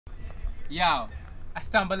Yo, I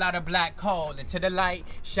stumble out a black hole into the light,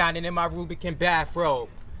 shining in my Rubicon bathrobe.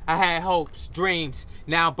 I had hopes, dreams,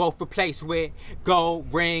 now both replaced with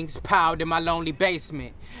gold rings piled in my lonely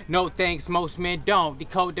basement. No thanks, most men don't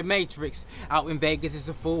decode the matrix. Out in Vegas, it's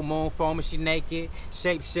a full moon, foaming, she naked.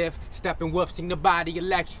 Shapeshift, stepping wolf, sing the body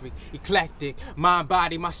electric. Eclectic, mind,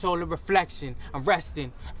 body, my soul a reflection. I'm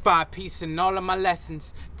resting, 5 pieces in all of my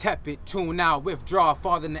lessons. Tepid, tune out, withdraw,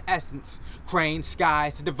 fall in the essence. Crane,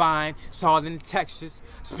 skies, divine, soil in the textures.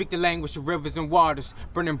 Speak the language of rivers and waters.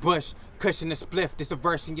 Burning bush, cushion the spliff, this a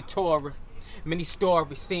verse in your Torah. Many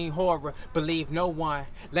stories, seen horror, believe no one.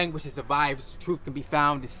 Language is a virus, truth can be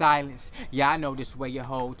found in silence. Yeah, I know this way your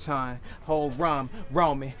whole time. Whole rum,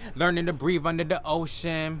 roaming, learning to breathe under the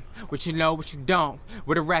ocean. What you know, what you don't.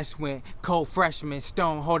 Where the rest went, cold freshman,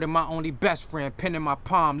 stone holding my only best friend. Pen in my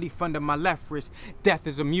palm, leaf under my left wrist. Death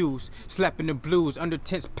is a muse, slept in the blues. Under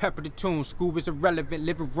tents, pepper the tune. School is irrelevant,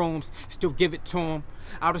 living rooms, still give it to him.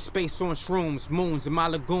 Outer space on shrooms, moons in my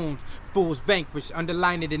lagoons. Fools vanquished,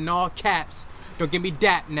 underline it in all caps. Don't give me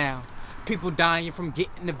that now. People dying from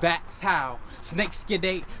getting the vax. How? Snakes get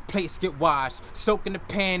ate, plates get washed. Soak in the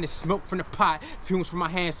pan, the smoke from the pot. Fumes from my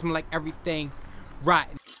hands smell like everything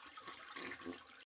rotten.